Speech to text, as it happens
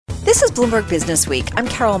This is Bloomberg Business Week. I'm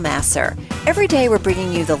Carol Massar. Every day we're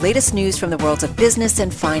bringing you the latest news from the worlds of business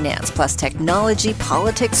and finance, plus technology,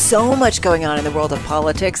 politics, so much going on in the world of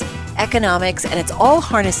politics, economics, and it's all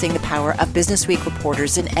harnessing the power of Business Week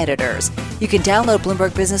reporters and editors. You can download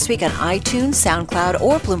Bloomberg Business Week on iTunes, SoundCloud,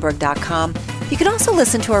 or Bloomberg.com. You can also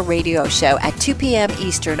listen to our radio show at 2 p.m.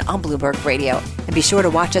 Eastern on Bloomberg Radio. And be sure to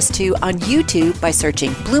watch us, too, on YouTube by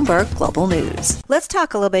searching Bloomberg Global News. Let's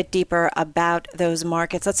talk a little bit deeper about those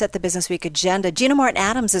markets. Let's set the Business Week agenda. Gina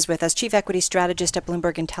Martin-Adams is with us, Chief Equity Strategist at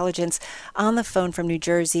Bloomberg Intelligence, on the phone from New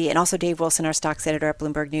Jersey, and also Dave Wilson, our stocks editor at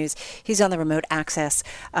Bloomberg News. He's on the remote access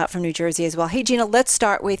from New Jersey as well. Hey, Gina, let's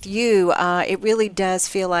start with you. It really does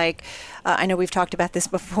feel like, I know we've talked about this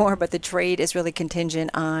before, but the trade is really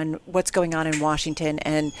contingent on what's going on in Washington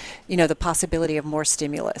and, you know, the possibility of more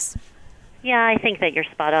stimulus. Yeah, I think that you're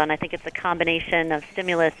spot on. I think it's a combination of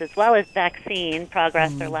stimulus as well as vaccine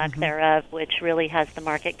progress or lack thereof, which really has the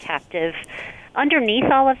market captive.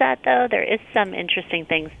 Underneath all of that, though, there is some interesting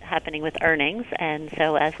things happening with earnings. And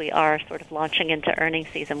so as we are sort of launching into earnings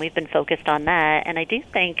season, we've been focused on that. And I do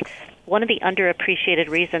think one of the underappreciated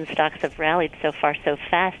reasons stocks have rallied so far so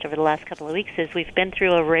fast over the last couple of weeks is we've been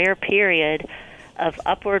through a rare period of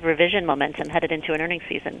upward revision momentum headed into an earnings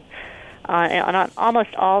season. On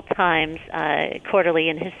almost all times, quarterly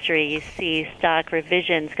in history, you see stock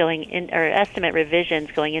revisions going in, or estimate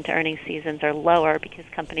revisions going into earnings seasons are lower because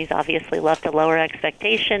companies obviously love to lower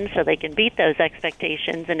expectations so they can beat those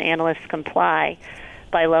expectations, and analysts comply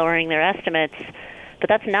by lowering their estimates. But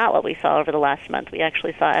that's not what we saw over the last month. We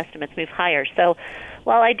actually saw estimates move higher. So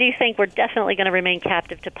while I do think we're definitely going to remain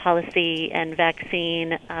captive to policy and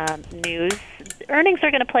vaccine news, earnings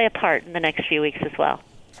are going to play a part in the next few weeks as well.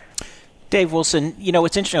 Dave Wilson, you know,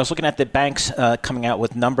 it's interesting. I was looking at the banks coming out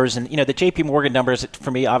with numbers, and, you know, the J.P. Morgan numbers, for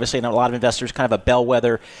me, obviously, and a lot of investors, kind of a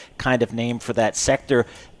bellwether kind of name for that sector.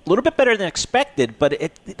 A little bit better than expected, but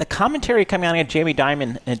the commentary coming out of Jamie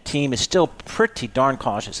Dimon and team is still pretty darn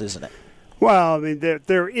cautious, isn't it? Well, I mean,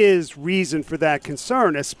 there is reason for that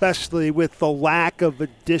concern, especially with the lack of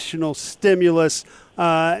additional stimulus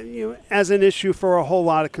as an issue for a whole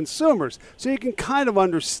lot of consumers. So you can kind of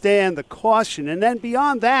understand the caution. And then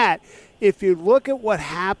beyond that, if you look at what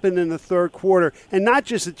happened in the third quarter, and not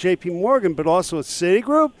just at J.P. Morgan, but also at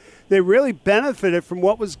Citigroup, they really benefited from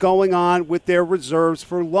what was going on with their reserves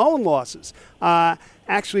for loan losses.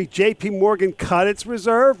 Actually, J.P. Morgan cut its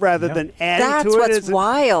reserve rather than adding to it. That's what's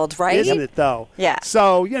wild, right? Isn't it, though? Yeah.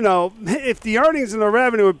 So, you know, if the earnings and the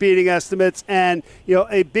revenue are beating estimates and, you know,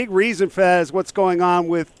 a big reason for that is what's going on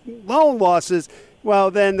with loan losses,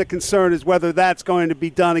 well, then the concern is whether that's going to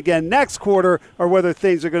be done again next quarter or whether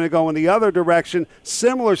things are going to go in the other direction.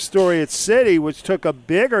 Similar story at Citi, which took a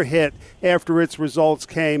bigger hit after its results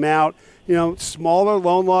came out. You know, smaller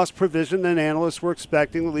loan loss provision than analysts were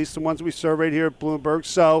expecting, at least the ones we surveyed here at Bloomberg.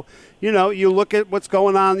 So, you know, you look at what's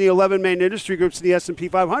going on in the 11 main industry groups in the S&P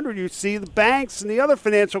 500, you see the banks and the other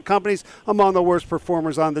financial companies among the worst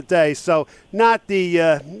performers on the day. So not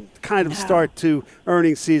the kind of start to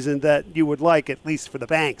earnings season that you would like, at least for the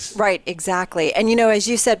banks. Right, exactly. And, you know, as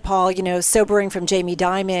you said, Paul, you know, sobering from Jamie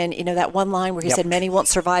Dimon, you know, that one line where he said many won't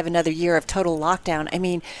survive another year of total lockdown. I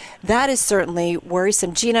mean, that is certainly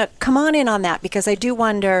worrisome. Gina, come on that, because I do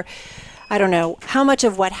wonder, I don't know, how much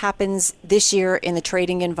of what happens this year in the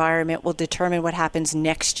trading environment will determine what happens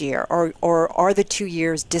next year, or are the 2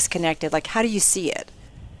 years disconnected? Like, how do you see it?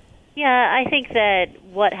 Yeah, I think that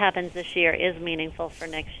what happens this year is meaningful for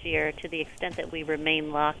next year. To the extent that we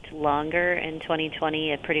remain locked longer in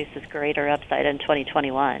 2020, it produces greater upside in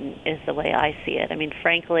 2021 is the way I see it. I mean,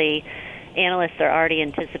 frankly, analysts are already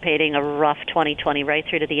anticipating a rough 2020 right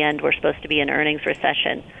through to the end. We're supposed to be in earnings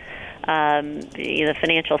recession. The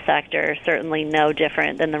financial sector certainly no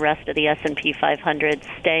different than the rest of the S&P 500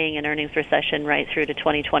 staying in earnings recession right through to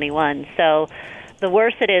 2021. So the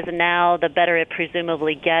worse it is now, the better it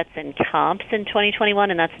presumably gets in comps in 2021,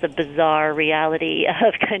 and that's the bizarre reality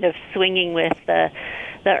of kind of swinging with the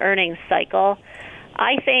earnings cycle.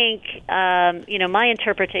 I think, my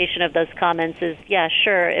interpretation of those comments is, yeah,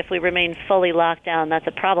 sure, if we remain fully locked down, that's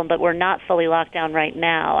a problem, but we're not fully locked down right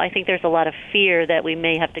now. I think there's a lot of fear that we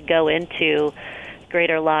may have to go into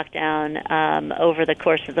greater lockdown over the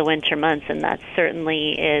course of the winter months, and that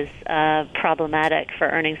certainly is problematic for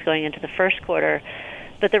earnings going into the first quarter.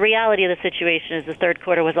 But the reality of the situation is the third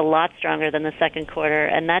quarter was a lot stronger than the second quarter,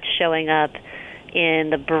 and that's showing up in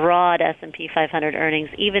the broad S&P 500 earnings,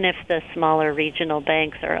 even if the smaller regional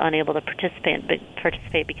banks are unable to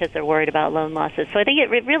participate because they're worried about loan losses. So I think it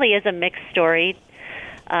really is a mixed story,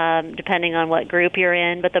 depending on what group you're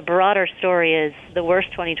in. But the broader story is the worse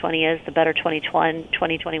 2020 is, the better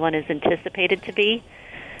 2021 is anticipated to be.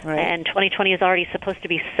 Right. And 2020 is already supposed to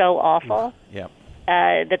be so awful. Yep.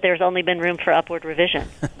 That there's only been room for upward revision.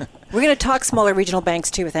 We're going to talk smaller regional banks,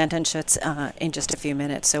 too, with Anton Schutz in just a few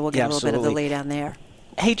minutes, so we'll get a little bit of the lay down there.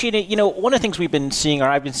 Hey, Gina, one of the things we've been seeing, or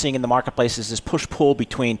I've been seeing in the marketplace, is this push-pull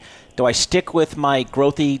between, do I stick with my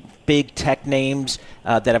growthy, big tech names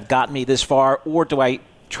that have gotten me this far, or do I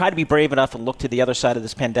try to be brave enough and look to the other side of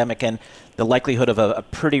this pandemic and the likelihood of a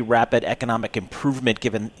pretty rapid economic improvement,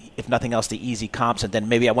 given, if nothing else, the easy comps, and then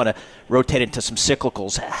maybe I want to rotate into some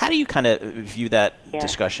cyclicals. How do you kind of view that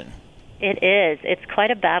discussion? It is. It's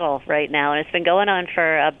quite a battle right now, and it's been going on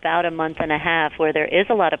for about a month and a half, where there is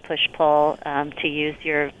a lot of push-pull, to use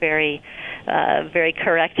your very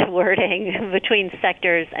correct wording, between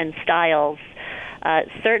sectors and styles.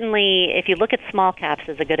 Certainly, if you look at small caps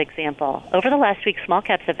as a good example, over the last week, small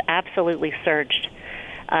caps have absolutely surged.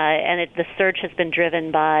 And the surge has been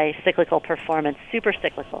driven by cyclical performance, super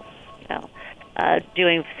cyclical,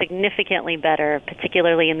 doing significantly better,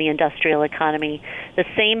 particularly in the industrial economy. The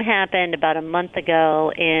same happened about a month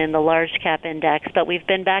ago in the large cap index, but we've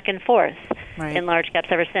been back and forth in large caps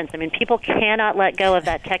ever since. I mean, people cannot let go of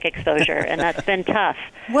that tech exposure, and that's been tough.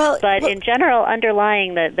 But in general,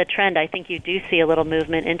 underlying the trend, I think you do see a little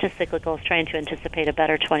movement into cyclicals, trying to anticipate a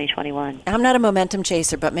better 2021. I'm not a momentum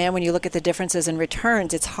chaser, but man, when you look at the differences in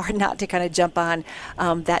returns, it's hard not to kind of jump on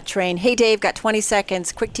that train. Hey, Dave, got 20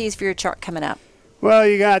 seconds. Quick tease for your chart coming up. Well,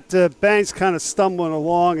 you got banks kind of stumbling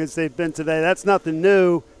along as they've been today. That's nothing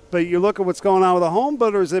new. But you look at what's going on with the home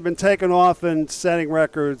builders, they've been taking off and setting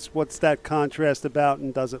records. What's that contrast about,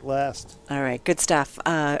 and does it last? All right, good stuff.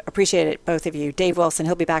 Appreciate it, both of you. Dave Wilson,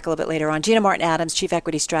 he'll be back a little bit later on. Gina Martin-Adams, Chief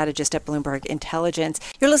Equity Strategist at Bloomberg Intelligence.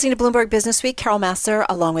 You're listening to Bloomberg Businessweek. Carol Massar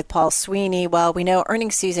along with Paul Sweeney. Well, we know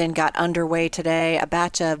earnings season got underway today. A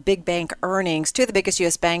batch of big bank earnings. Two of the biggest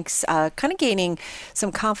U.S. banks kind of gaining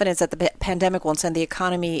some confidence that the pandemic won't send the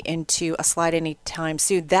economy into a slide anytime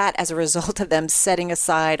soon. That as a result of them setting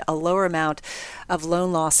aside a lower amount of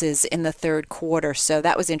loan losses in the third quarter. So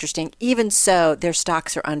that was interesting. Even so, their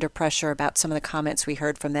stocks are under pressure about some of the comments we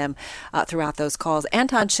heard from them throughout those calls.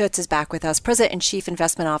 Anton Schutz is back with us, President and Chief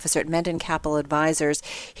Investment Officer at Mendon Capital Advisors.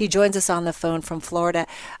 He joins us on the phone from Florida.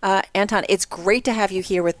 Anton, it's great to have you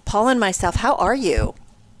here with Paul and myself. How are you?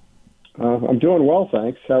 I'm doing well,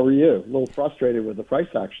 thanks. How are you? A little frustrated with the price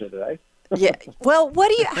action today. Yeah. Well,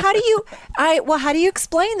 how do you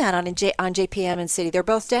explain that on JPM and Citi? They're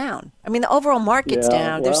both down. I mean, the overall market's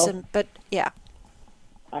down. There's some, but yeah.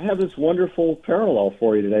 I have this wonderful parallel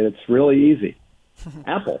for you today. It's really easy.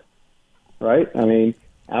 Apple, right? I mean,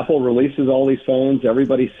 Apple releases all these phones.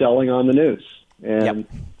 Everybody's selling on the news. And,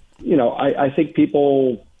 I think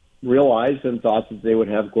people realized and thought that they would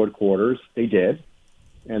have good quarters. They did.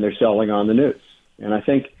 And they're selling on the news. And I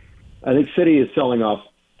think Citi is selling off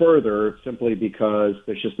further simply because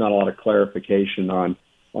there's just not a lot of clarification on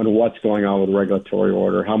what's going on with the regulatory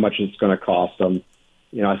order, how much it's going to cost them.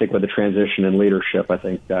 I think with the transition in leadership, I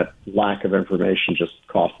think that lack of information just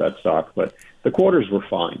cost that stock. But the quarters were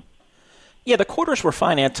fine. Yeah, the quarters were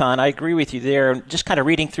fine, Anton. I agree with you there. Just kind of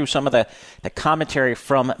reading through some of the commentary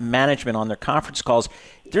from management on their conference calls,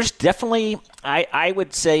 there's definitely, I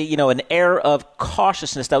would say, an air of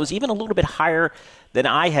cautiousness that was even a little bit higher than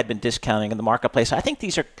I had been discounting in the marketplace. I think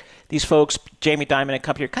these folks, Jamie Dimon and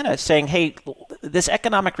company, are kind of saying, hey, this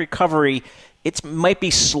economic recovery, it might be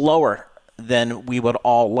slower than we would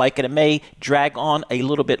all like, and it may drag on a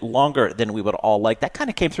little bit longer than we would all like. That kind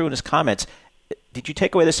of came through in his comments. Did you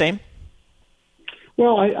take away the same?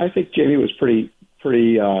 Well, I think Jamie was pretty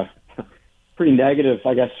negative,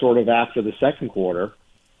 I guess, sort of after the second quarter,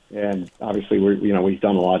 and obviously we've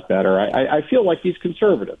done a lot better. I feel like he's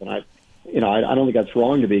conservative, and I don't think that's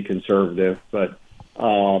wrong to be conservative, but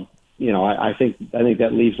I think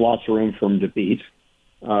that leaves lots of room for him to beat.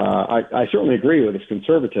 I certainly agree with his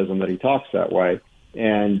conservatism that he talks that way,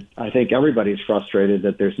 and I think everybody's frustrated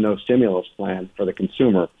that there's no stimulus plan for the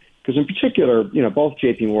consumer, because in particular, both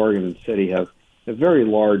J.P. Morgan and Citi have very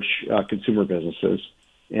large consumer businesses,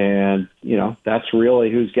 and that's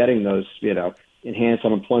really who's getting those enhanced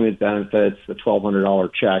unemployment benefits, the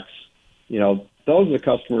 $1,200 checks. Those are the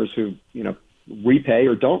customers who repay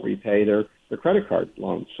or don't repay their credit card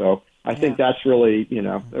loans. So I think that's really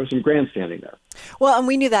there was some grandstanding there. Well, and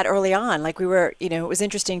we knew that early on. Like we were, it was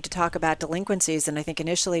interesting to talk about delinquencies, and I think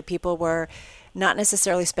initially people were not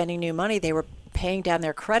necessarily spending new money; they were paying down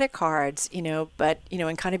their credit cards, but,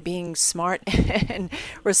 and kind of being smart and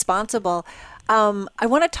responsible. I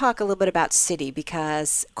want to talk a little bit about Citi,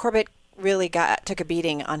 because Corbett really took a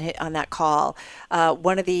beating on that call.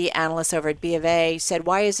 One of the analysts over at B of A said,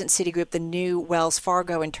 why isn't Citigroup the new Wells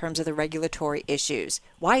Fargo in terms of the regulatory issues?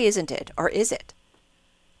 Why isn't it, or is it?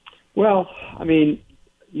 Well, I mean,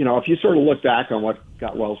 if you sort of look back on what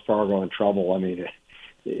got Wells Fargo in trouble, I mean,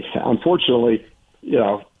 unfortunately,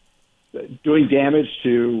 doing damage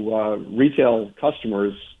to retail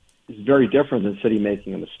customers is very different than Citi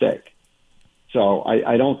making a mistake. So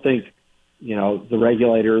I don't think, the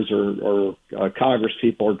regulators or Congress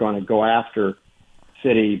people are going to go after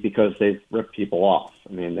Citi because they've ripped people off.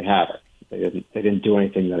 I mean, they haven't. They didn't do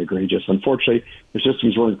anything that egregious. Unfortunately, their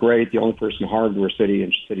systems weren't great. The only person harmed were Citi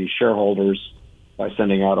and Citi shareholders by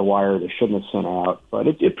sending out a wire they shouldn't have sent out. But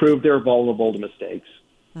it proved they were vulnerable to mistakes,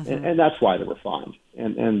 and that's why they were fined.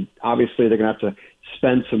 And obviously, they're going to have to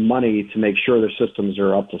spend some money to make sure their systems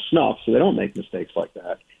are up to snuff so they don't make mistakes like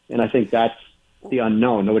that. And I think that's the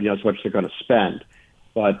unknown. Nobody knows what they're going to spend.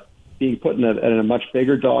 But being put in a much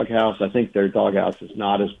bigger doghouse, I think their doghouse is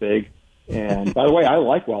not as big. And by the way, I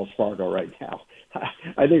like Wells Fargo right now.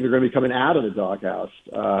 I think they're going to be coming out of the doghouse.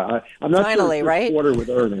 I'm not Finally, sure right? Quarter with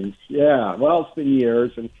earnings. Yeah, well, it's been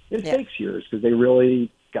years, and it takes years because they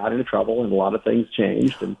really got into trouble, and a lot of things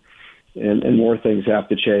changed, and more things have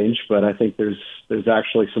to change. But I think there's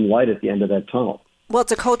actually some light at the end of that tunnel. Well,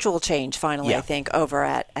 it's a cultural change, finally, I think, over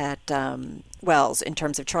at Wells in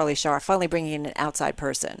terms of Charlie Scharf finally bringing in an outside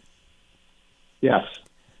person. Yes,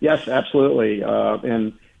 absolutely.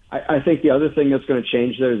 And I think the other thing that's going to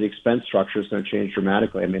change there is the expense structure is going to change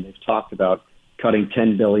dramatically. I mean, they've talked about cutting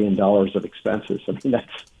 $10 billion of expenses. I mean,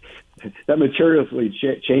 that materially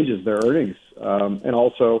changes their earnings. And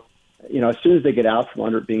also, as soon as they get out from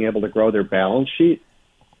under being able to grow their balance sheet,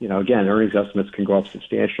 again, earnings estimates can go up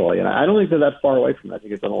substantially. And I don't think they're that far away from that. I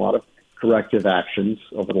think it's done a lot of corrective actions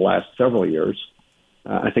over the last several years.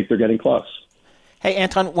 I think they're getting close. Hey,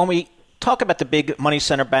 Anton, when we talk about the big money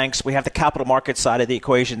center banks, we have the capital market side of the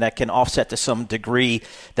equation that can offset to some degree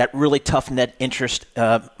that really tough net interest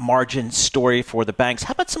margin story for the banks.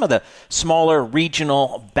 How about some of the smaller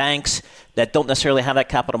regional banks that don't necessarily have that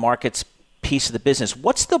capital markets piece of the business?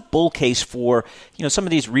 What's the bull case for some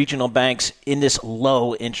of these regional banks in this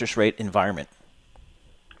low interest rate environment?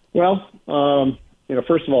 Well,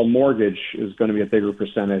 first of all, mortgage is going to be a bigger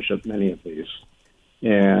percentage of many of these,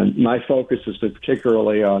 and my focus has been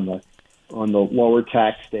particularly on the lower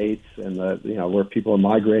tax states and where people are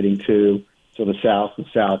migrating to the South and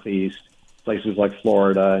Southeast, places like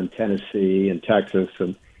Florida and Tennessee and Texas,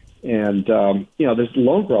 and there's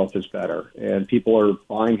loan growth is better, and people are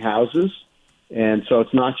buying houses, and so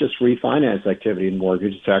it's not just refinance activity in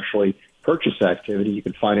mortgage; it's actually purchase activity. You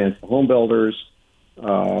can finance the home builders,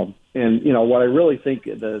 and what I really think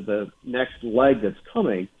the next leg that's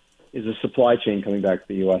coming is a supply chain coming back to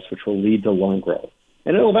the U.S., which will lead to loan growth.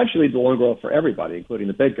 And it'll eventually lead to loan growth for everybody, including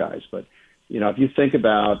the big guys. But, if you think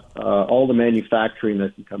about all the manufacturing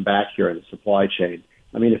that can come back here in the supply chain,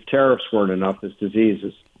 I mean, if tariffs weren't enough, this disease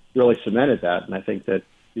has really cemented that. And I think that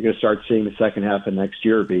you're going to start seeing the second half of next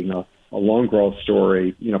year being a loan growth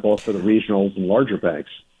story, both for the regionals and larger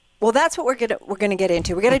banks. Well, that's what we're going to get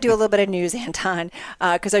into. We're going to do a little bit of news, Anton,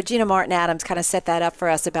 because our Gina Martin Adams kind of set that up for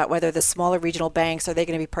us about whether the smaller regional banks, are they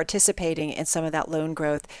going to be participating in some of that loan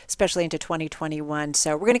growth, especially into 2021.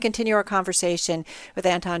 So we're going to continue our conversation with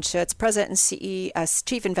Anton Schutz, President and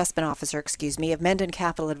Chief Investment Officer, of Mendon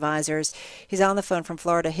Capital Advisors. He's on the phone from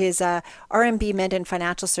Florida. His RMB Mendon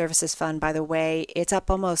Financial Services Fund, by the way, it's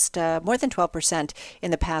up almost more than 12%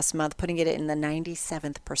 in the past month, putting it in the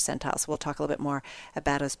 97th percentile. So we'll talk a little bit more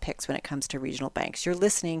about his picks when it comes to regional banks. You're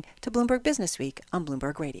listening to Bloomberg Businessweek on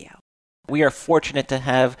Bloomberg Radio. We are fortunate to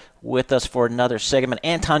have with us for another segment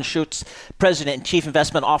Anton Schutz, President and Chief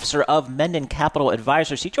Investment Officer of Mendon Capital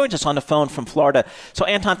Advisors. He joins us on the phone from Florida. So,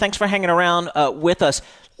 Anton, thanks for hanging around with us.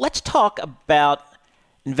 Let's talk about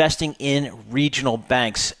investing in regional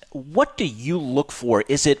banks. What do you look for?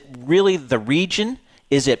 Is it really the region?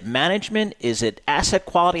 Is it management? Is it asset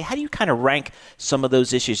quality? How do you kind of rank some of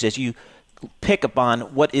those issues as you pick upon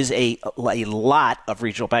what is a lot of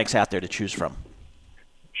regional banks out there to choose from?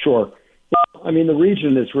 Sure. Well, I mean, the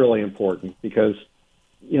region is really important because,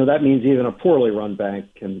 that means even a poorly run bank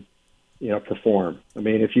can, perform. I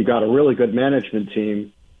mean, if you've got a really good management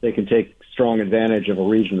team, they can take strong advantage of a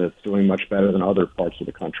region that's doing much better than other parts of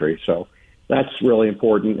the country. So that's really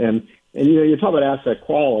important. And you talk about asset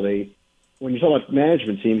quality. When you talk about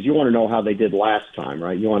management teams, you want to know how they did last time,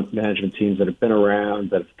 right? You want management teams that have been around,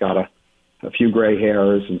 that have got a few gray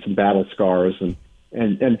hairs and some battle scars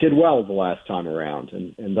and did well the last time around.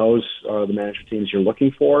 And those are the management teams you're looking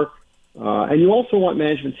for. And you also want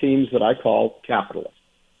management teams that I call capitalists,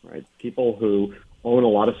 right? People who own a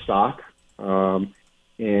lot of stock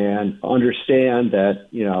and understand that,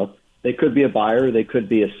 they could be a buyer, they could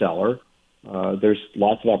be a seller. There's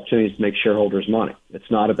lots of opportunities to make shareholders money. It's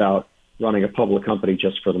not about, running a public company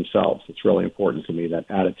just for themselves. It's really important to me, that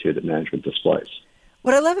attitude that management displays.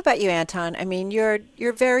 What I love about you, Anton, I mean, you're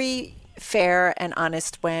very fair and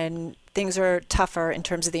honest when things are tougher in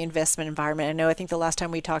terms of the investment environment. I think the last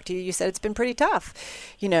time we talked to you, you said it's been pretty tough,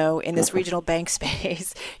 in this regional bank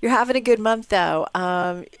space. You're having a good month, though.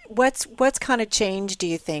 What's kind of changed, do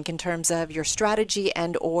you think, in terms of your strategy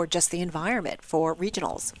and or just the environment for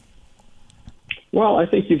regionals? Well, I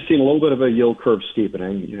think you've seen a little bit of a yield curve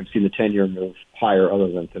steepening. You've seen the 10-year move higher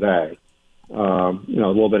other than today. A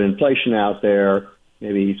little bit of inflation out there,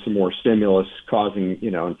 maybe some more stimulus causing,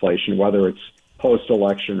 inflation, whether it's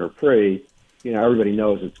post-election or pre, everybody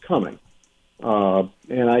knows it's coming.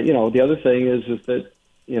 The other thing is that,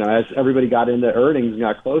 as everybody got into earnings and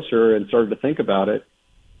got closer and started to think about it,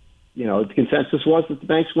 the consensus was that the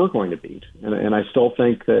banks were going to beat. And I still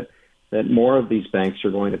think that more of these banks are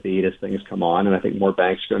going to beat as things come on. And I think more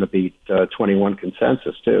banks are going to beat 21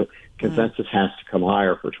 consensus too. Consensus has to come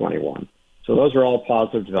higher for 21. So those are all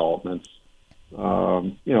positive developments.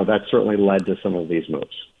 That certainly led to some of these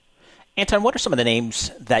moves. Anton, what are some of the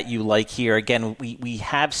names that you like here? Again, we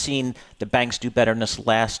have seen the banks do better in this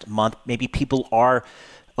last month. Maybe people are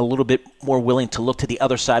a little bit more willing to look to the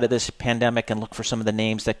other side of this pandemic and look for some of the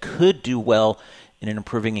names that could do well in an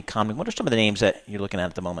improving economy. What are some of the names that you're looking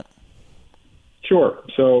at the moment? Sure.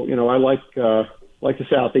 So, I like the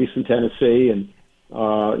Southeast and Tennessee, and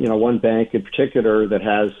one bank in particular that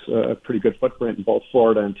has a pretty good footprint in both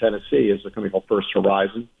Florida and Tennessee is a company called First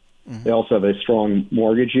Horizon. Mm-hmm. They also have a strong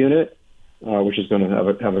mortgage unit, which is going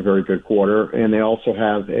to have a very good quarter, and they also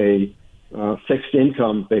have a fixed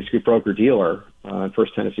income, basically broker-dealer,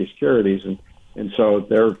 First Tennessee Securities, and so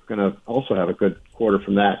they're going to also have a good quarter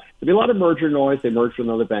from that. There'll be a lot of merger noise. They merged with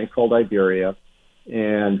another bank called Iberia,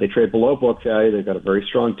 and they trade below book value. They've got a very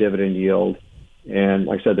strong dividend yield, and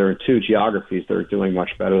like I said, they're in two geographies that are doing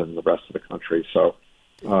much better than the rest of the country. So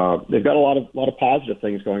they've got a lot of positive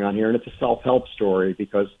things going on here, and it's a self-help story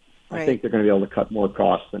because I think they're going to be able to cut more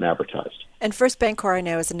costs than advertised. And First Bancorp, I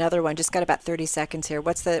know, is another one. Just got about 30 seconds here.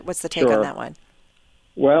 What's the take on that one?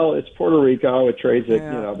 Well, it's Puerto Rico. It trades at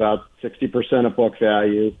about 60% of book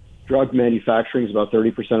value. Drug manufacturing is about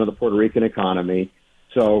 30% of the Puerto Rican economy.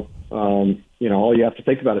 So, all you have to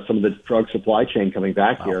think about is some of the drug supply chain coming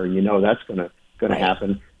back here, and that's going to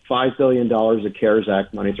happen. $5 billion of CARES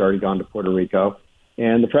Act money has already gone to Puerto Rico,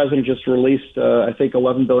 and the president just released, I think,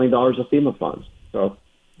 $11 billion of FEMA funds. So,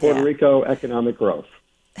 Puerto Rico economic growth.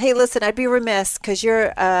 Hey, listen, I'd be remiss because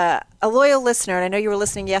you're a loyal listener, and I know you were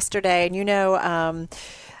listening yesterday, and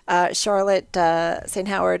Charlotte St.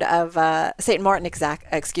 Howard of St. Martin,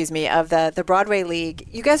 of the Broadway League.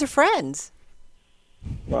 You guys are friends.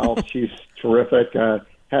 Well, she's terrific.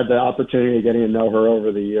 Had the opportunity of getting to know her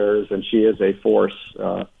over the years, and she is a force.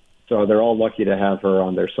 So they're all lucky to have her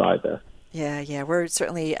on their side there. Yeah, we're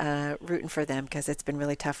certainly rooting for them because it's been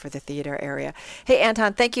really tough for the theater area. Hey,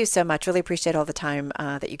 Anton, thank you so much. Really appreciate all the time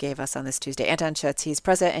that you gave us on this Tuesday. Anton Schutz, he's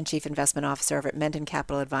President and Chief Investment Officer over at Mendon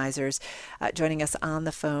Capital Advisors, joining us on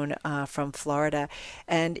the phone from Florida.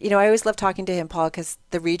 And, I always love talking to him, Paul, because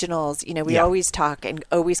the regionals, we always talk and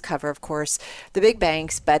always cover, of course, the big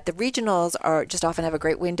banks, but the regionals are just often have a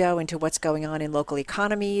great window into what's going on in local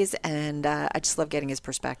economies, and I just love getting his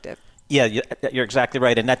perspective. Yeah, you're exactly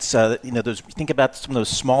right, and that's think about some of those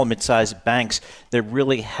small, mid-sized banks that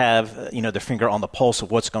really have their finger on the pulse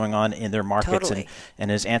of what's going on in their markets. Totally.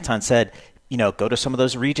 And as Anton said, go to some of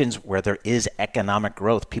those regions where there is economic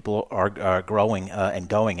growth. People are growing and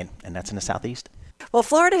going, and that's in the Southeast. Well,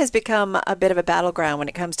 Florida has become a bit of a battleground when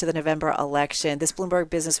it comes to the November election. This Bloomberg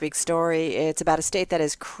Businessweek story, it's about a state that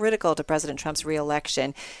is critical to President Trump's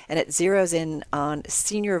reelection, and it zeroes in on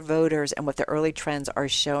senior voters and what the early trends are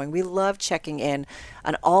showing. We love checking in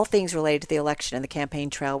on all things related to the election and the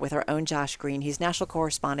campaign trail with our own Josh Green. He's national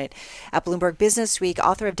correspondent at Bloomberg Businessweek,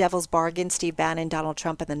 author of Devil's Bargain, Steve Bannon, Donald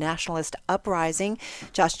Trump, and the Nationalist Uprising.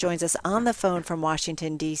 Josh joins us on the phone from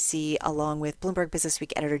Washington, D.C., along with Bloomberg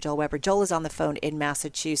Businessweek editor Joel Weber. Joel is on the phone in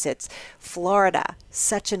Massachusetts. Florida,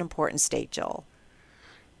 such an important state, Joel.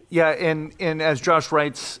 Yeah, and as Josh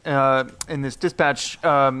writes in this dispatch,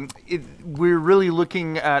 we're really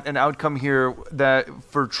looking at an outcome here that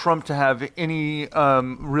for Trump to have any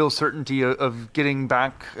real certainty of getting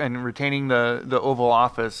back and retaining the Oval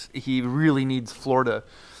Office, he really needs Florida.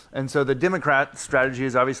 And so the Democrat strategy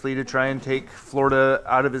is obviously to try and take Florida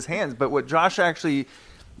out of his hands. But what Josh actually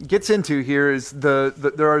gets into here is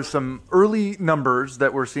there are some early numbers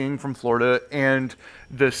that we're seeing from Florida, and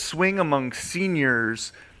the swing among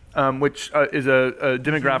seniors, which is a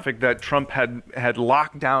demographic that Trump had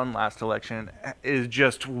locked down last election, is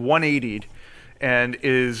just 180'd. and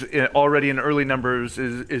is already in early numbers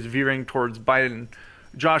is veering towards Biden.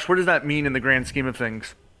 Josh, what does that mean in the grand scheme of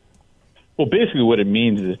things? Well, basically what it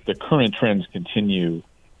means is if the current trends continue,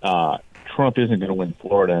 Trump isn't going to win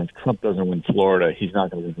Florida. And if Trump doesn't win Florida, he's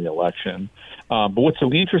not going to win the election. But what's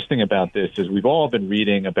so interesting about this is we've all been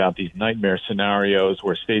reading about these nightmare scenarios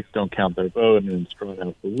where states don't count their vote and it's drawn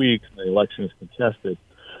out for weeks and the election is contested.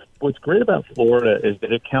 What's great about Florida is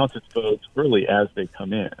that it counts its votes early as they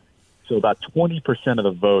come in. So about 20% of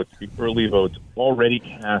the votes, the early votes already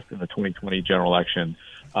cast in the 2020 general election,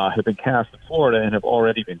 have been cast in Florida and have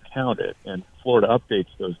already been counted. And Florida updates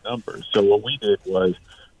those numbers. So what we did was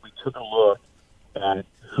we took a look at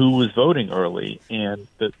who was voting early. And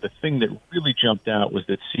the thing that really jumped out was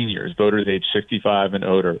that seniors, voters age 65 and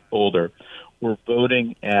older, were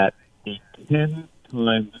voting at a 10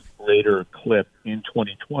 times greater clip in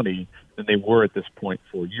 2020 than they were at this point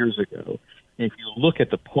 4 years ago. And if you look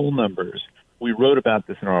at the poll numbers, we wrote about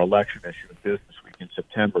this in our election issue of Businessweek in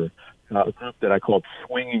September, a group that I called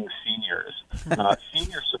Swinging Seniors.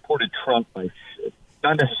 Seniors supported Trump by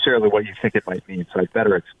not necessarily what you think it might mean, so I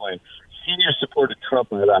better explain. Seniors supported Trump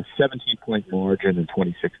by about a 17-point margin in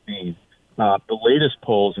 2016. The latest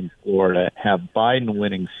polls in Florida have Biden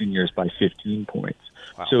winning seniors by 15 points.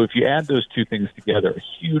 Wow. So if you add those two things together, a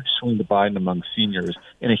huge swing to Biden among seniors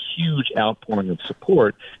and a huge outpouring of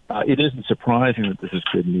support, it isn't surprising that this is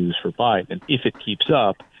good news for Biden. And if it keeps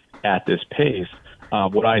up at this pace,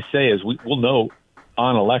 what I say is we'll know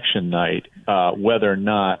on election night whether or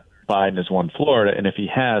not Biden has won Florida. And if he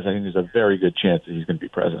has, I think there's a very good chance that he's going to be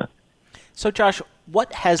president. So, Josh,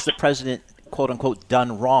 what has the president, quote unquote,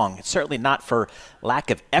 done wrong? It's certainly not for lack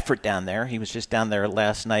of effort down there. He was just down there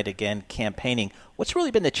last night again campaigning. What's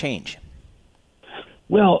really been the change?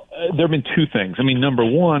 Well, there have been two things. I mean, number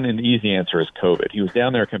one, and the easy answer is COVID. He was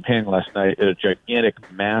down there campaigning last night at a gigantic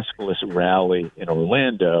maskless rally in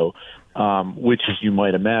Orlando, which, as you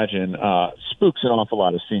might imagine, spooks an awful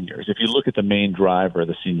lot of seniors. If you look at the main driver of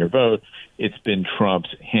the senior vote, it's been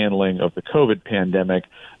Trump's handling of the COVID pandemic.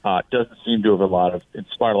 Doesn't seem to have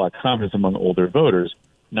inspired a lot of confidence among older voters.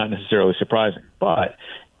 Not necessarily surprising. But,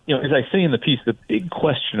 as I say in the piece, the big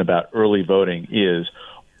question about early voting is,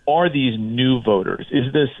 are these new voters?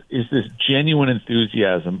 Is this genuine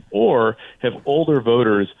enthusiasm, or have older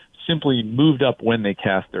voters simply moved up when they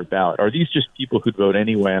cast their ballot? Are these just people who'd vote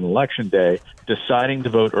anyway on Election Day, deciding to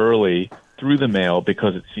vote early through the mail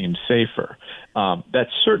because it seems safer?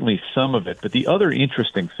 That's certainly some of it. But the other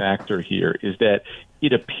interesting factor here is that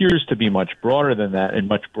it appears to be much broader than that and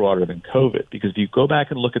much broader than COVID. Because if you go back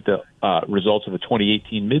and look at the results of the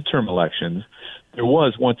 2018 midterm elections, there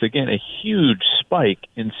was, once again, a huge spike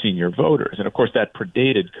in senior voters. And, of course, that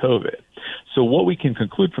predated COVID. So what we can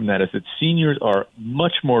conclude from that is that seniors are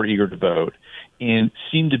much more eager to vote and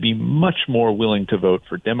seem to be much more willing to vote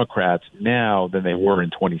for Democrats now than they were in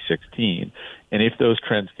 2016. And if those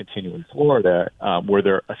trends continue in Florida, where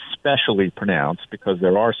they're especially pronounced because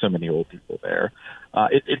there are so many old people there,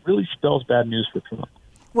 it really spells bad news for Trump.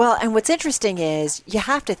 Well, and what's interesting is you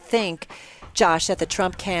have to think, Josh, that the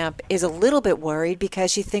Trump camp is a little bit worried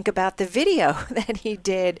because you think about the video that he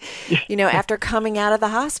did, after coming out of the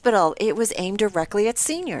hospital. It was aimed directly at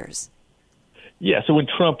seniors. Yeah, so when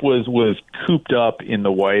Trump was cooped up in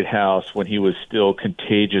the White House when he was still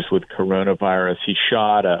contagious with coronavirus, he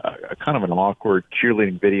shot a kind of an awkward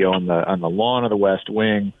cheerleading video on the lawn of the West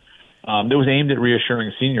Wing that was aimed at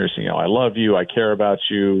reassuring seniors, I love you, I care about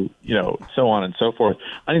you, so on and so forth.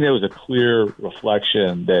 I think that was a clear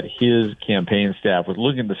reflection that his campaign staff was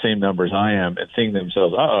looking at the same numbers I am and thinking to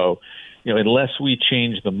themselves, unless we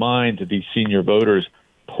change the minds of these senior voters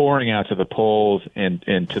pouring out to the polls and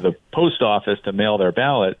to the post office to mail their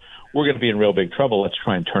ballot, we're going to be in real big trouble. Let's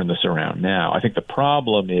try and turn this around now. I think the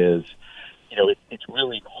problem is, it's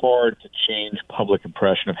really hard to change public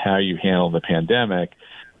impression of how you handle the pandemic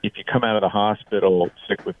if you come out of the hospital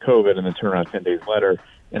sick with COVID and then turn around 10 days later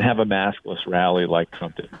and have a maskless rally like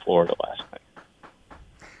Trump did in Florida last night.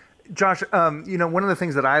 Josh, one of the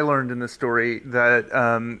things that I learned in this story that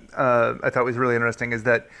I thought was really interesting is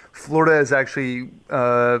that Florida is actually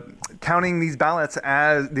counting these ballots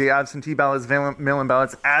as the absentee ballots, mail-in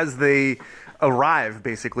ballots, as they arrive,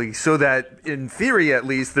 basically, so that in theory, at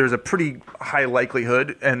least, there's a pretty high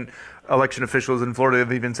likelihood. And election officials in Florida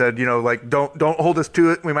have even said, don't hold us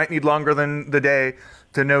to it. We might need longer than the day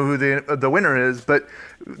to know who the winner is. But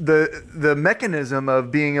the mechanism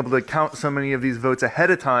of being able to count so many of these votes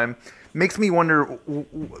ahead of time makes me wonder,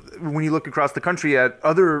 when you look across the country at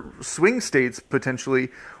other swing states potentially,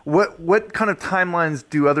 what kind of timelines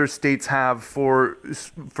do other states have for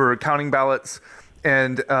counting ballots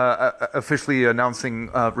and officially announcing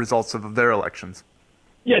results of their elections?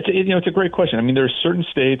 Yeah, it's a great question. I mean, there are certain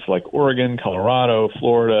states like Oregon, Colorado,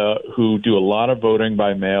 Florida who do a lot of voting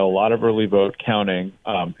by mail, a lot of early vote counting.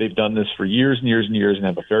 They've done this for years and years and years and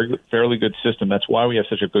have a fairly good system. That's why we have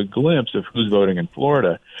such a good glimpse of who's voting in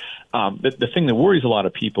Florida. The thing that worries a lot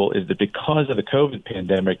of people is that because of the COVID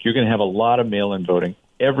pandemic, you're going to have a lot of mail-in voting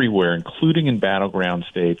everywhere, including in battleground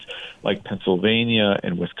states like Pennsylvania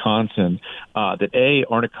and Wisconsin, that A,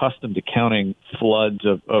 aren't accustomed to counting floods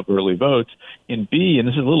of early votes, and B, and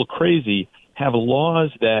this is a little crazy, have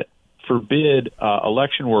laws that forbid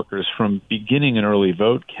election workers from beginning an early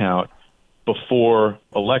vote count before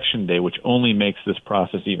Election Day, which only makes this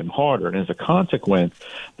process even harder. And as a consequence,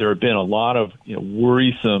 there have been a lot of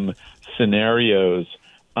worrisome scenarios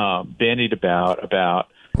bandied about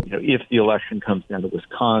if the election comes down to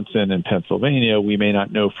Wisconsin and Pennsylvania, we may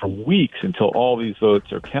not know for weeks until all these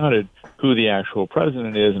votes are counted who the actual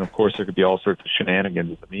president is. And, of course, there could be all sorts of shenanigans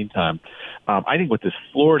in the meantime. I think what this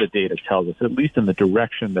Florida data tells us, at least in the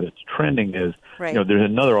direction that it's trending, is there's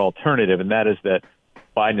another alternative, and that is that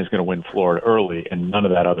Biden is going to win Florida early, and none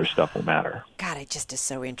of that other stuff will matter. God, it just is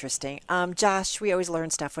so interesting. Josh, we always learn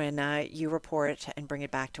stuff when you report and bring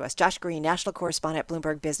it back to us. Josh Green, national correspondent at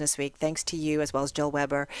Bloomberg Businessweek. Thanks to you, as well as Joel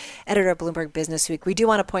Weber, editor of Bloomberg Businessweek. We do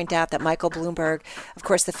want to point out that Michael Bloomberg, of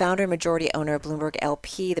course, the founder and majority owner of Bloomberg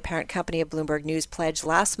LP, the parent company of Bloomberg News, pledged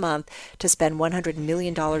last month to spend $100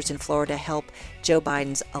 million in Florida to help Joe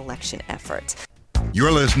Biden's election efforts.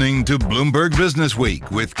 You're listening to Bloomberg Business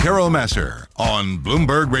Week with Carol Massar on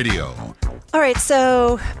Bloomberg Radio. All right,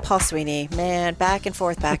 so Paul Sweeney, man, back and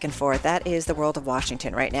forth. That is the world of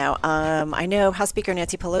Washington right now. I know House Speaker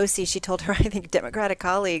Nancy Pelosi, she told her, I think, Democratic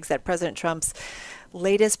colleagues that President Trump's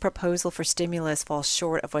latest proposal for stimulus falls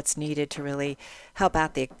short of what's needed to really help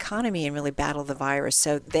out the economy and really battle the virus.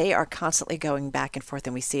 So they are constantly going back and forth,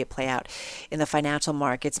 and we see it play out in the financial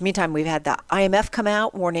markets. Meantime, we've had the IMF come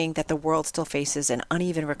out warning that the world still faces an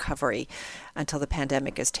uneven recovery until the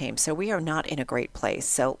pandemic is tamed. So we are not in a great place.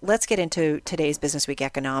 So let's get into today's Business Week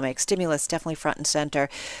economics. Stimulus definitely front and center.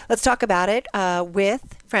 Let's talk about it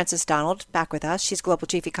with Frances Donald back with us. She's Global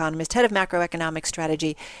Chief Economist, Head of Macroeconomic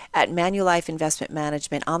Strategy at Manulife Investment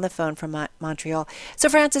Management, on the phone from Montreal. So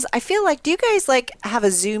Frances, I feel like, do you guys have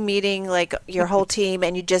a Zoom meeting, like your whole team,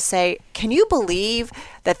 and you just say, can you believe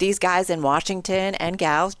that these guys in Washington and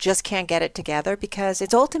gals just can't get it together? Because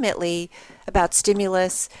it's ultimately about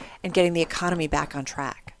stimulus and getting the economy back on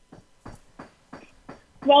track.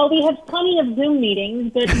 Well, we have plenty of Zoom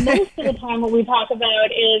meetings, but most of the time what we talk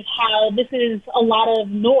about is how this is a lot of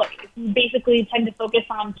noise. We basically tend to focus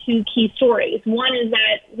on two key stories. One is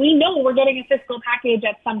that we know we're getting a fiscal package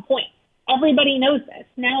at some point. Everybody knows this.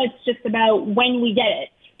 Now it's just about when we get it.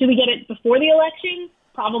 Do we get it before the election?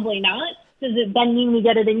 Probably not. Does it then mean we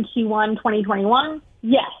get it in Q1 2021?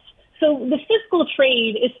 Yes. So the fiscal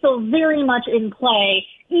trade is still very much in play,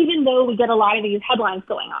 even though we get a lot of these headlines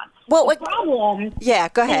going on. Well, the problem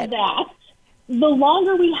go ahead. is that the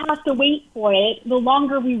longer we have to wait for it, the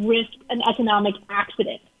longer we risk an economic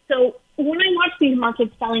accident. So when I watch these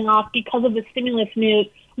markets selling off because of the stimulus news,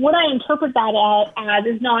 what I interpret that as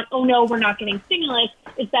is not, oh no, we're not getting stimulus.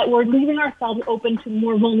 It's that we're leaving ourselves open to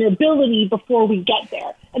more vulnerability before we get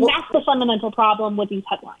there. And that's the fundamental problem with these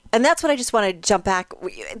headlines. And that's what I just want to jump back.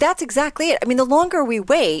 That's exactly it. I mean, the longer we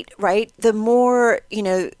wait, right, the more,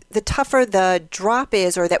 the tougher the drop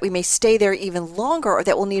is, or that we may stay there even longer, or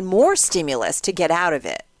that we'll need more stimulus to get out of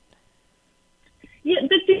it. Yeah,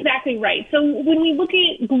 that's exactly right. So when we look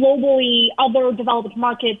at globally other developed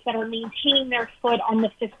markets that are maintaining their foot on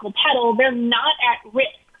the fiscal pedal, they're not at risk.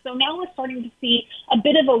 So now we're starting to see a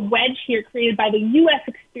bit of a wedge here created by the U.S.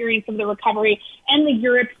 experience of the recovery and the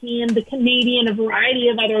European, the Canadian, a variety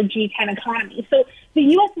of other G10 economies. So the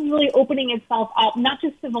U.S. is really opening itself up, not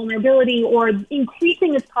just to vulnerability or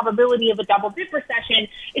increasing its probability of a double-dip recession,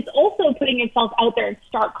 it's also putting itself out there in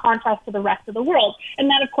stark contrast to the rest of the world. And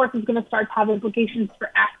that, of course, is going to start to have implications for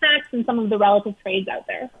FX and some of the relative trades out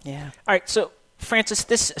there. Yeah. All right. So, Frances,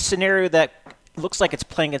 this scenario that looks like it's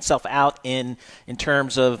playing itself out in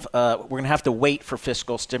terms of we're going to have to wait for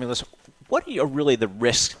fiscal stimulus. What are really the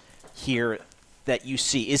risks here that you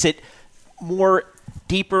see? Is it more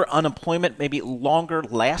deeper unemployment, maybe longer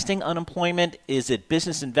lasting unemployment? Is it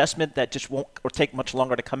business investment that just won't or take much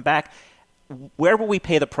longer to come back? Where will we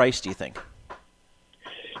pay the price, do you think?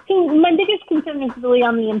 So my biggest concern is really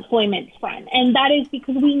on the employment front, and that is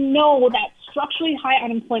because we know that structurally high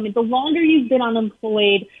unemployment, the longer you've been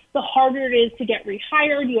unemployed, the harder it is to get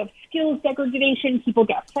rehired. You have skills degradation, people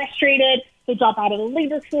get frustrated, they drop out of the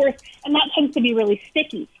labor force, and that tends to be really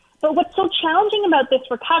sticky. But what's so challenging about this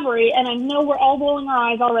recovery, and I know we're all rolling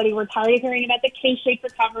our eyes already, we're tired of hearing about the K-shaped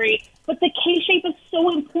recovery, but the K-shape is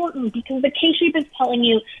so important because the K-shape is telling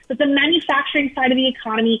you that the manufacturing side of the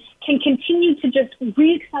economy can continue to just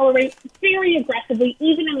reaccelerate very aggressively,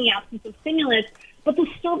 even in the absence of stimulus, but the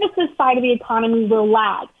services side of the economy will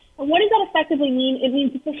lag. And what does that effectively mean? It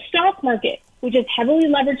means that the stock market, which is heavily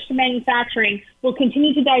leveraged to manufacturing, will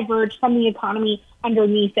continue to diverge from the economy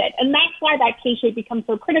underneath it. And that's why that K-shape becomes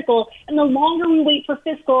so critical. And the longer we wait for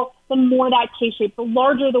fiscal, the more that K-shape, the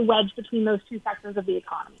larger the wedge between those two sectors of the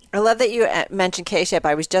economy. I love that you mentioned K-shape.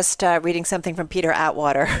 I was just reading something from Peter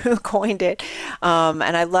Atwater, who coined it, and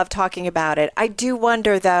I love talking about it. I do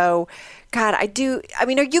wonder, though, God, are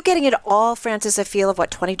you getting at all, Francis, a feel of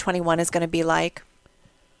what 2021 is going to be like?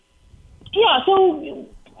 Yeah, so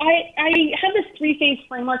I have this three-phase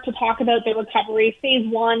framework to talk about the recovery. Phase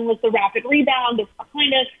one was the rapid rebound. It's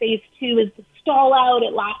behind us. Phase two is the stall out.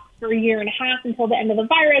 It lasts for a year and a half until the end of the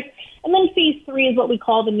virus. And then phase three is what we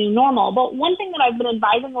call the new normal. But one thing that I've been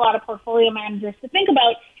advising a lot of portfolio managers to think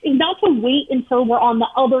about is not to wait until we're on the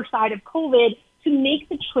other side of COVID to make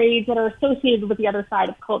the trades that are associated with the other side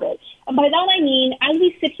of COVID. And by that I mean, as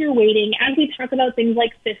we sit here waiting, as we talk about things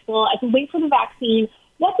like fiscal, as we wait for the vaccine,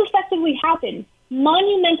 what's effectively happened?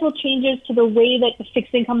 Monumental changes to the way that the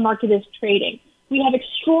fixed income market is trading. We have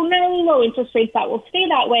extraordinarily low interest rates that will stay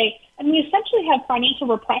that way, and we essentially have financial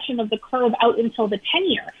repression of the curve out until the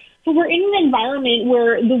 10-year. So we're in an environment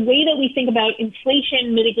where the way that we think about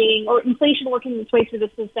inflation mitigating or inflation working its way through the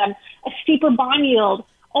system, a steeper bond yield,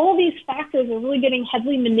 all of these factors are really getting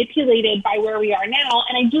heavily manipulated by where we are now,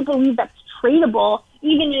 and I do believe that's tradable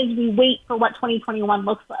even as we wait for what 2021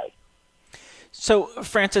 looks like. So,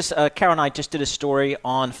 Francis, Carol and I just did a story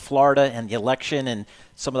on Florida and the election and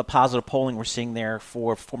some of the positive polling we're seeing there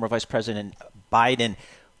for former Vice President Biden.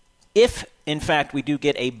 If, in fact, we do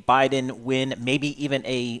get a Biden win, maybe even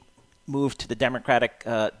a move to the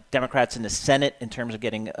Democrats in the Senate in terms of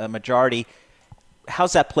getting a majority,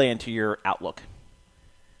 how's that play into your outlook?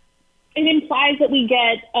 It implies that we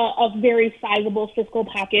get a very sizable fiscal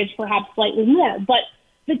package, perhaps slightly more. But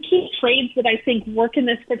the key trades that I think work in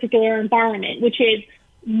this particular environment, which is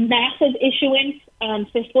massive issuance,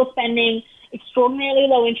 fiscal spending, extraordinarily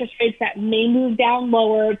low interest rates that may move down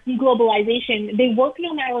lower, deglobalization, they work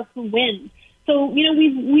no matter who wins. So,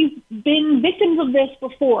 we've been victims of this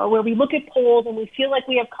before, where we look at polls and we feel like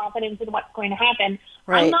we have confidence in what's going to happen.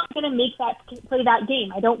 Right. I'm not going to play that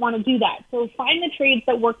game. I don't want to do that. So find the trades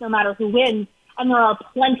that work no matter who wins. And there are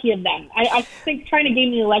plenty of them. I think trying to game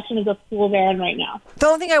the election is a fool's errand right now. The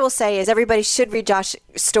only thing I will say is everybody should read Josh's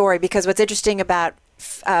story, because what's interesting about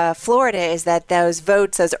Florida is that those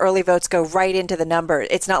early votes go right into the number.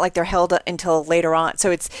 It's not like they're held until later on. So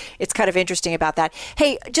it's kind of interesting about that.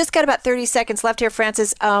 Hey, just got about 30 seconds left here,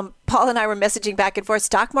 Francis. Paul and I were messaging back and forth.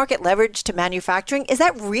 Stock market leverage to manufacturing. Is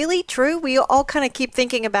that really true? We all kind of keep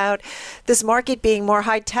thinking about this market being more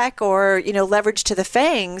high tech or, leverage to the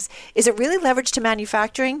FANGs. Is it really leverage to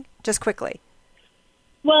manufacturing? Just quickly.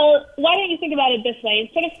 Well, why don't you think about it this way?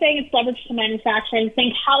 Instead of saying it's leveraged to manufacturing,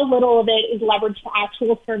 think how little of it is leveraged to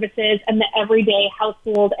actual services and the everyday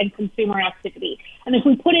household and consumer activity. And if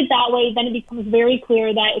we put it that way, then it becomes very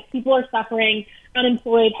clear that if people are suffering,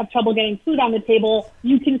 unemployed, have trouble getting food on the table,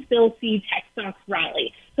 you can still see tech stocks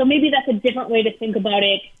rally. So maybe that's a different way to think about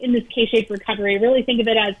it in this K-shaped recovery. Really think of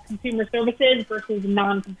it as consumer services versus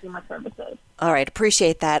non-consumer services. All right.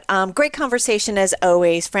 Appreciate that. Great conversation as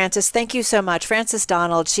always. Francis, thank you so much. Francis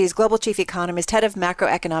Donald, she's Global Chief Economist, Head of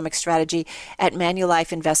Macroeconomic Strategy at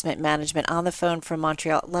Manulife Investment Management, on the phone from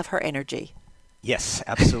Montreal. Love her energy. Yes,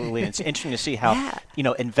 absolutely. And it's interesting to see how,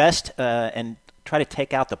 invest and try to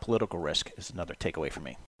take out the political risk is another takeaway for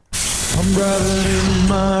me. I'm driving in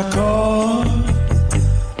my car.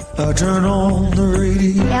 I turn on the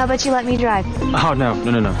radio. How about you let me drive? Oh, no.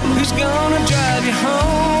 Who's gonna drive you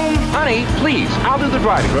home? Honey, please, I'll do the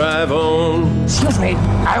driving. Drive on. Excuse me,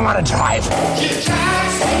 I want to drive.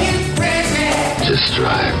 Just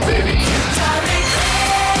drive, baby.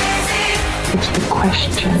 It's the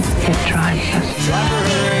question that drives us. Drive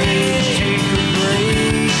a range, take a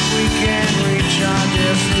break. We can reach our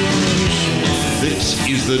destination. This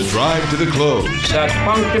is the Drive to the Close. That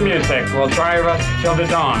funky music will drive us till the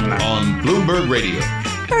dawn. On Bloomberg Radio.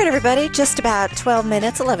 All right, everybody, just about 12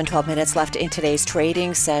 minutes left in today's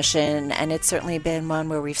trading session, and it's certainly been one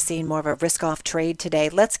where we've seen more of a risk-off trade today.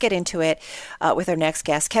 Let's get into it with our next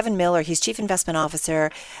guest, Kevin Miller. He's Chief Investment Officer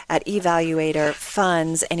at E-Valuator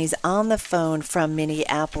Funds, and he's on the phone from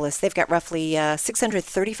Minneapolis. They've got roughly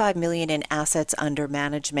 $635 million in assets under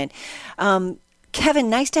management. Kevin,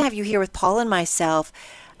 nice to have you here with Paul and myself.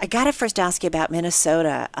 I got to first ask you about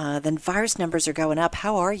Minnesota. The virus numbers are going up.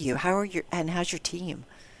 How are you? And how's your team?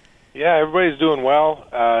 Yeah, everybody's doing well.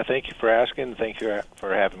 Thank you for asking. Thank you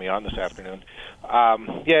for having me on this afternoon.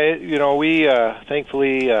 We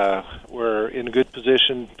thankfully we're in a good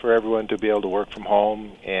position for everyone to be able to work from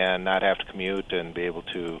home and not have to commute and be able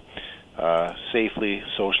to safely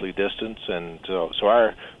socially distance. And so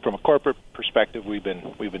from a corporate perspective, we've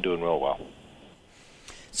been doing real well.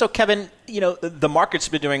 So, Kevin, the market's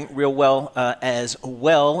been doing real well as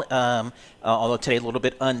well, although today a little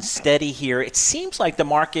bit unsteady here. It seems like the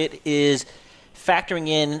market is factoring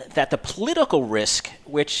in that the political risk,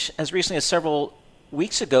 which as recently as several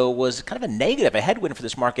weeks ago was kind of a negative, a headwind for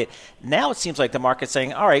this market, now it seems like the market's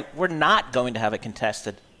saying, all right, we're not going to have a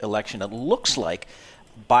contested election. It looks like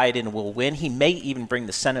Biden will win. He may even bring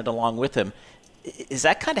the Senate along with him. Is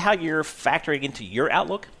that kind of how you're factoring into your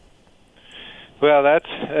outlook? Well, that's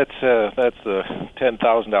the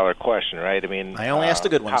 $10,000 question, right? I mean, I only asked the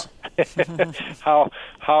good ones. How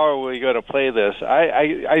are we going to play this?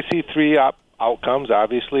 I see three outcomes.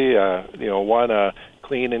 Obviously, one, a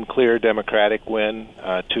clean and clear Democratic win;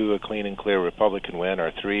 two, a clean and clear Republican win; or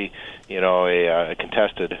three, a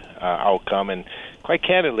contested outcome. And quite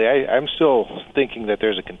candidly, I'm still thinking that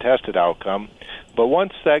there's a contested outcome. But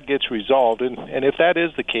once that gets resolved, and if that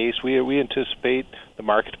is the case, we anticipate the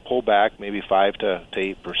market to pull back maybe 5 to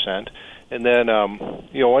 8%. And then,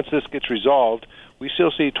 once this gets resolved, we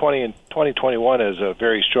still see 2021 as a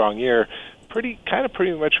very strong year, pretty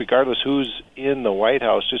much regardless who's in the White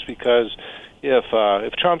House, just because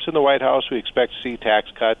if Trump's in the White House, we expect to see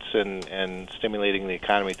tax cuts and stimulating the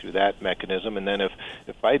economy through that mechanism. And then if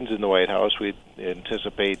Biden's in the White House, we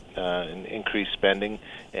anticipate an increased spending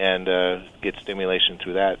and get stimulation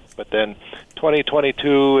through that. But then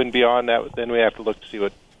 2022 and beyond that, then we have to look to see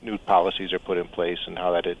what new policies are put in place and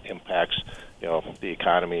how that impacts the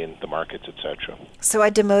economy and the markets, et cetera. So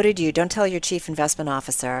I demoted you. Don't tell your chief investment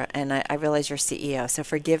officer, and I realize you're CEO, so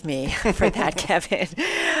forgive me for that, Kevin.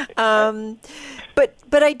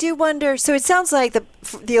 But I do wonder, so it sounds like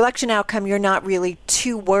the election outcome, you're not really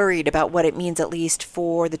too worried about what it means, at least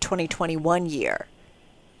for the 2021 year.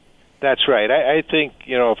 That's right. I think,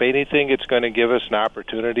 if anything, it's going to give us an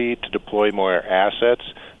opportunity to deploy more assets.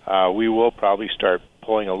 We will probably start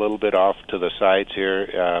pulling a little bit off to the sides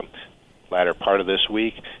here latter part of this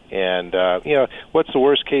week. And, what's the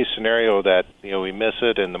worst case scenario that, we miss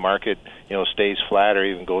it and the market, stays flat or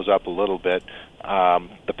even goes up a little bit?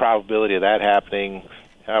 The probability of that happening,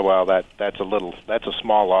 that's a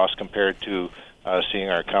small loss compared to seeing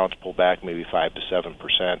our accounts pull back maybe 5 to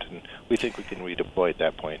 7%. And we think we can redeploy at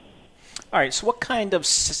that point. All right. So what kind of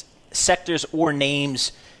sectors or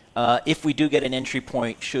names, if we do get an entry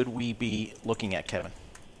point, should we be looking at, Kevin?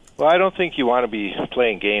 Well, I don't think you want to be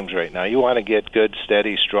playing games right now. You want to get good,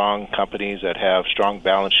 steady, strong companies that have strong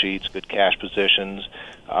balance sheets, good cash positions,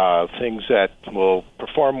 things that will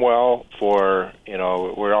perform well for,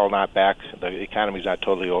 we're all not back. The economy's not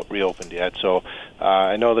totally reopened yet. So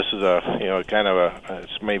I know this is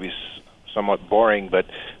it's maybe somewhat boring, but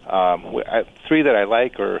three that I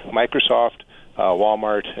like are Microsoft,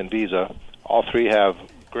 Walmart, and Visa. All three have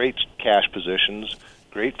great cash positions,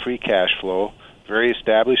 great free cash flow, very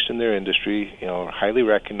established in their industry, highly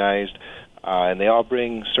recognized, and they all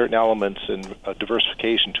bring certain elements and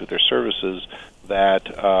diversification to their services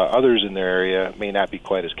that others in their area may not be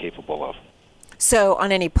quite as capable of. So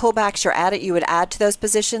on any pullbacks you're at it, you would add to those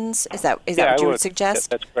positions? Is that what you would suggest?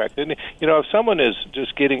 That's correct. And, if someone is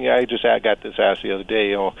just I got this asked the other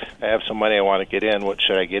day, I have some money I want to get in, what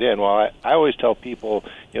should I get in? Well, I always tell people,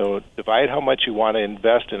 divide how much you want to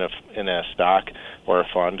invest in a stock or a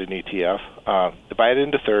fund, an ETF. Divide it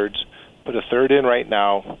into thirds, put a third in right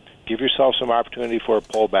now, give yourself some opportunity for a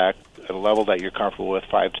pullback at a level that you're comfortable with,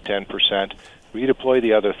 5 to 10%. Redeploy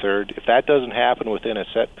the other third. If that doesn't happen within a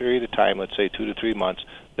set period of time, let's say 2 to 3 months,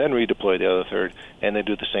 then redeploy the other third, and then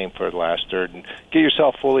do the same for the last third, and get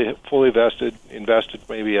yourself fully invested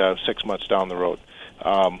maybe 6 months down the road.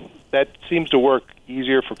 That seems to work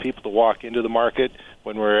easier for people to walk into the market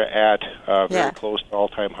when we're at very close to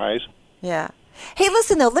all-time highs. Yeah. Hey,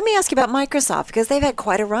 listen, though, let me ask you about Microsoft, because they've had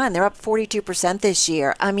quite a run. They're up 42% this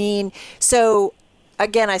year. I mean, so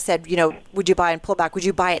again, I said, would you buy and pull back? Would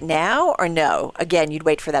you buy it now or no? Again, you'd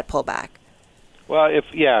wait for that pullback. Well,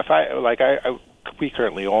 we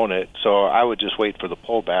currently own it, so I would just wait for the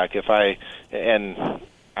pullback.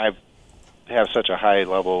 I have such a high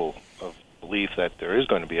level of belief that there is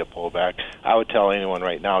going to be a pullback. I would tell anyone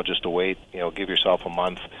right now just to wait. Give yourself a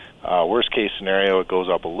month. Worst case scenario, it goes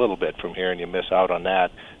up a little bit from here, and you miss out on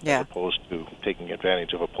that, as opposed to taking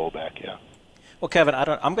advantage of a pullback. Yeah. Well, Kevin,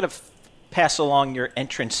 I'm going to pass along your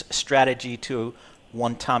entrance strategy to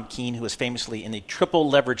one Tom Keene, who is famously in the triple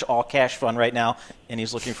leverage all cash fund right now, and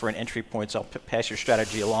he's looking for an entry point, so I'll pass your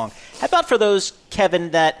strategy along. How about for those,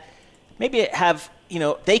 Kevin, that maybe have,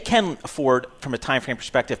 they can afford, from a time frame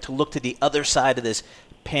perspective, to look to the other side of this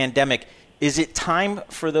pandemic? Is it time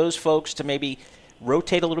for those folks to maybe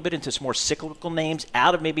rotate a little bit into some more cyclical names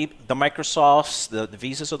out of maybe the Microsofts, the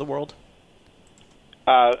Visas of the world?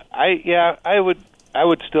 I would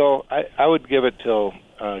give it till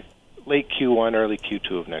late Q1, early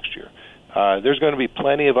Q2 of next year. There's going to be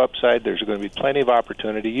plenty of upside. There's going to be plenty of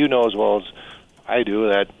opportunity. You know as well as I do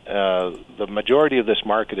that the majority of this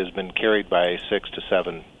market has been carried by 6 to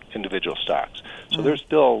 7 individual stocks. So there's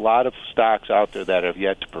still a lot of stocks out there that have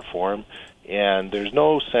yet to perform, and there's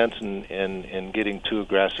no sense in getting too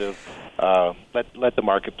aggressive. Let the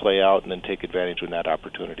market play out and then take advantage when that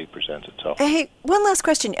opportunity presents itself. Hey, one last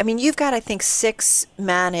question. I mean, you've got, I think, 6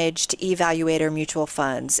 managed E-Valuator mutual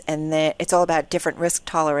funds, and it's all about different risk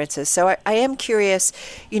tolerances. So I am curious,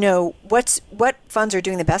 what funds are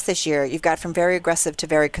doing the best this year? You've got from very aggressive to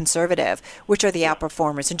very conservative. Which are the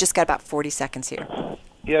outperformers? And just got about 40 seconds here.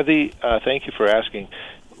 Yeah, thank you for asking.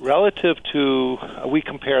 Relative to, we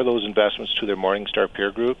compare those investments to their Morningstar peer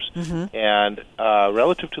groups, and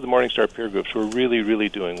relative to the Morningstar peer groups, we're really, really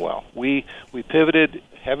doing well. We pivoted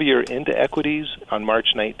heavier into equities on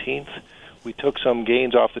March 19th. We took some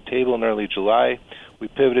gains off the table in early July. We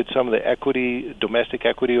pivoted some of the domestic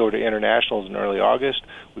equity over to internationals in early August.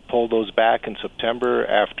 We pulled those back in September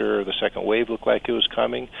after the second wave looked like it was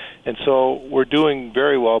coming. And so we're doing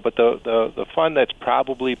very well, but the fund that's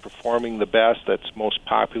probably performing the best, that's most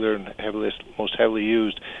popular and most heavily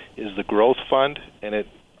used, is the growth fund. And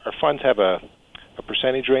our funds have a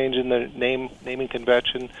percentage range in the naming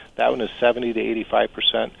convention. That one is 70 to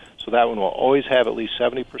 85%. So that one will always have at least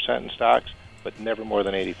 70% in stocks, but never more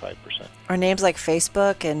than 85%. Are names like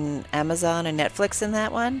Facebook and Amazon and Netflix in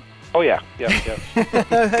that one? Oh, yeah.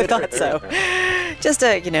 I thought so. Just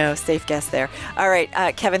a, safe guess there. All right,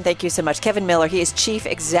 Kevin, thank you so much. Kevin Miller, he is Chief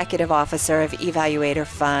Executive Officer of E-Valuator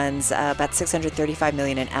Funds, about $635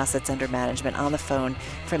 million in assets under management, on the phone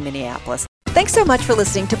from Minneapolis. Thanks so much for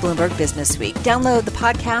listening to Bloomberg Business Week. Download the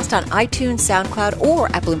podcast on iTunes, SoundCloud, or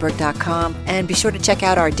at Bloomberg.com. And be sure to check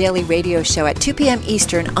out our daily radio show at 2 p.m.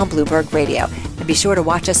 Eastern on Bloomberg Radio. And be sure to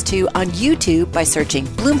watch us, too, on YouTube by searching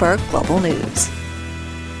Bloomberg Global News.